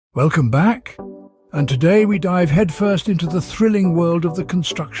Welcome back, and today we dive headfirst into the thrilling world of the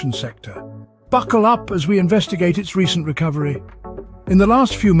construction sector. Buckle up as we investigate its recent recovery. In the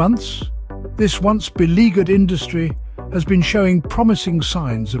last few months, this once beleaguered industry has been showing promising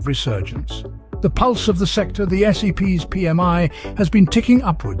signs of resurgence. The pulse of the sector, the SEP's PMI, has been ticking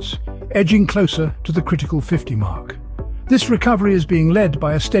upwards, edging closer to the critical 50 mark. This recovery is being led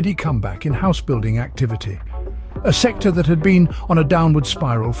by a steady comeback in house-building activity, a sector that had been on a downward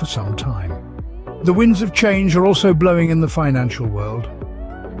spiral for some time. The winds of change are also blowing in the financial world.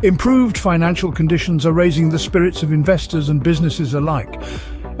 Improved financial conditions are raising the spirits of investors and businesses alike.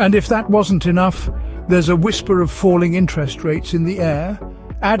 And if that wasn't enough, there's a whisper of falling interest rates in the air,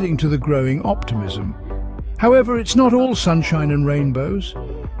 adding to the growing optimism. However, it's not all sunshine and rainbows.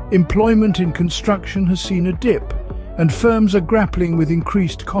 Employment in construction has seen a dip, and firms are grappling with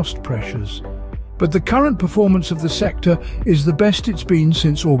increased cost pressures. But the current performance of the sector is the best it's been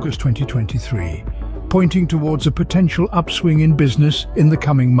since August 2023, pointing towards a potential upswing in business in the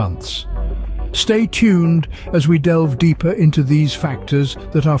coming months. Stay tuned as we delve deeper into these factors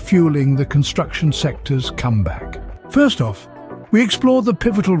that are fueling the construction sector's comeback. First off, we explore the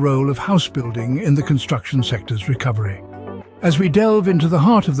pivotal role of house building in the construction sector's recovery. As we delve into the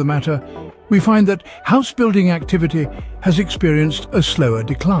heart of the matter, we find that house building activity has experienced a slower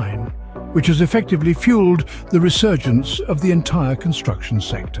decline, which has effectively fueled the resurgence of the entire construction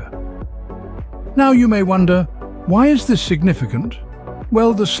sector. Now you may wonder, why is this significant?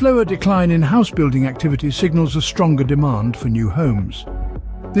 Well, the slower decline in house building activity signals a stronger demand for new homes.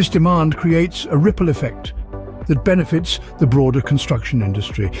 This demand creates a ripple effect that benefits the broader construction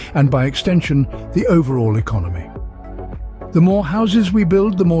industry and, by extension, the overall economy. The more houses we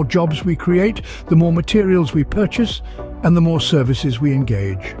build, the more jobs we create, the more materials we purchase, and the more services we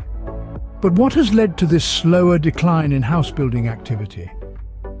engage. But what has led to this slower decline in house building activity?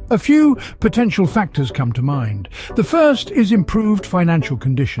 A few potential factors come to mind. The first is improved financial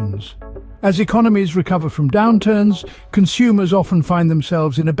conditions. As economies recover from downturns, consumers often find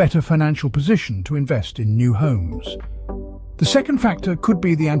themselves in a better financial position to invest in new homes. The second factor could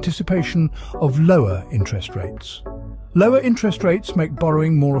be the anticipation of lower interest rates. Lower interest rates make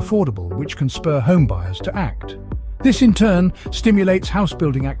borrowing more affordable, which can spur home buyers to act. This in turn stimulates house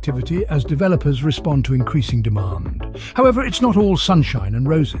building activity as developers respond to increasing demand. However, it's not all sunshine and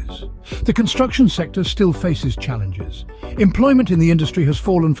roses. The construction sector still faces challenges. Employment in the industry has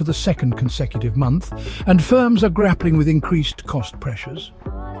fallen for the second consecutive month, and firms are grappling with increased cost pressures.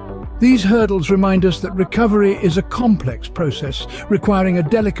 These hurdles remind us that recovery is a complex process requiring a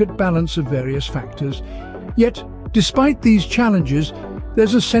delicate balance of various factors. Yet, despite these challenges,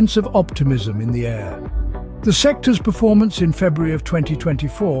 there's a sense of optimism in the air. The sector's performance in February of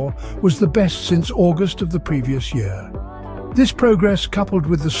 2024 was the best since August of the previous year. This progress, coupled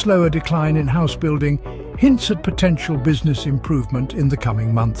with the slower decline in house building, hints at potential business improvement in the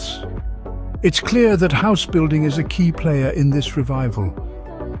coming months. It's clear that house building is a key player in this revival,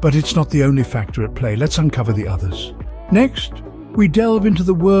 but it's not the only factor at play. Let's uncover the others. Next, we delve into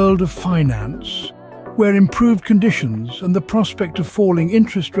the world of finance, where improved conditions and the prospect of falling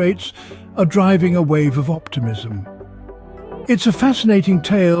interest rates are driving a wave of optimism. It's a fascinating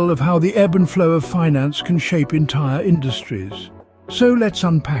tale of how the ebb and flow of finance can shape entire industries. So let's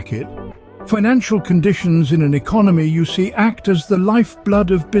unpack it. Financial conditions in an economy, you see, act as the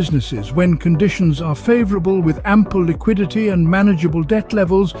lifeblood of businesses. When conditions are favorable with ample liquidity and manageable debt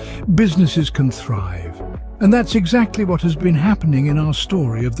levels, businesses can thrive. And that's exactly what has been happening in our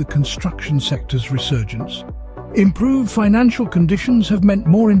story of the construction sector's resurgence. Improved financial conditions have meant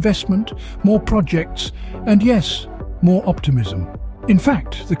more investment, more projects, and yes, more optimism. In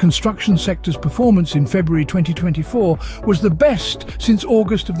fact, the construction sector's performance in February 2024 was the best since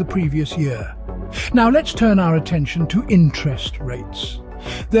August of the previous year. Now let's turn our attention to interest rates.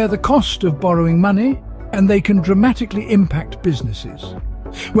 They're the cost of borrowing money, and they can dramatically impact businesses.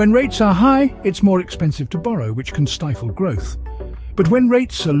 When rates are high, it's more expensive to borrow, which can stifle growth. But when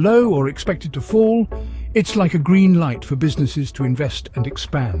rates are low or expected to fall, it's like a green light for businesses to invest and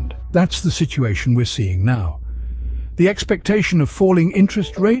expand. That's the situation we're seeing now. The expectation of falling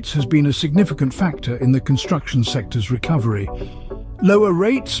interest rates has been a significant factor in the construction sector's recovery. Lower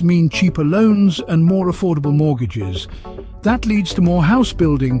rates mean cheaper loans and more affordable mortgages. That leads to more house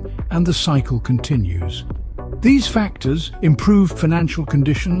building, and the cycle continues. These factors, improved financial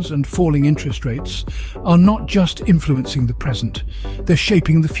conditions and falling interest rates, are not just influencing the present, they're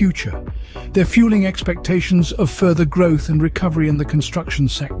shaping the future. They're fueling expectations of further growth and recovery in the construction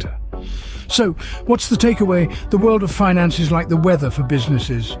sector. So, what's the takeaway? The world of finance is like the weather for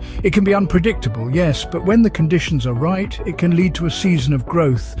businesses. It can be unpredictable, yes, but when the conditions are right, it can lead to a season of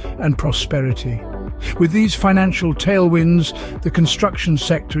growth and prosperity. With these financial tailwinds, the construction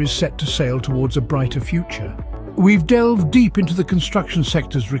sector is set to sail towards a brighter future. We've delved deep into the construction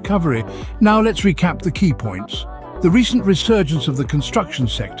sector's recovery. Now let's recap the key points. The recent resurgence of the construction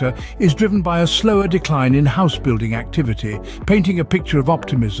sector is driven by a slower decline in house building activity, painting a picture of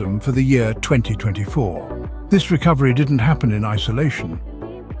optimism for the year 2024. This recovery didn't happen in isolation.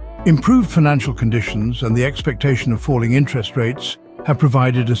 Improved financial conditions and the expectation of falling interest rates have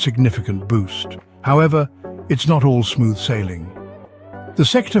provided a significant boost. However, it's not all smooth sailing. The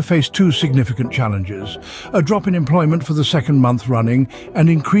sector faced two significant challenges: a drop in employment for the second month running and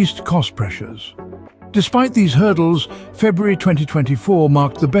increased cost pressures. Despite these hurdles, February 2024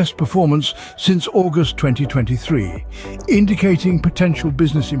 marked the best performance since August 2023, indicating potential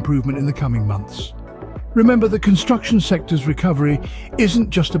business improvement in the coming months. Remember, the construction sector's recovery isn't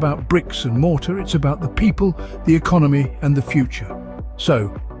just about bricks and mortar, it's about the people, the economy, and the future.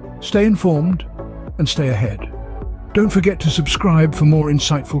 So, stay informed and stay ahead. Don't forget to subscribe for more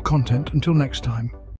insightful content. Until next time.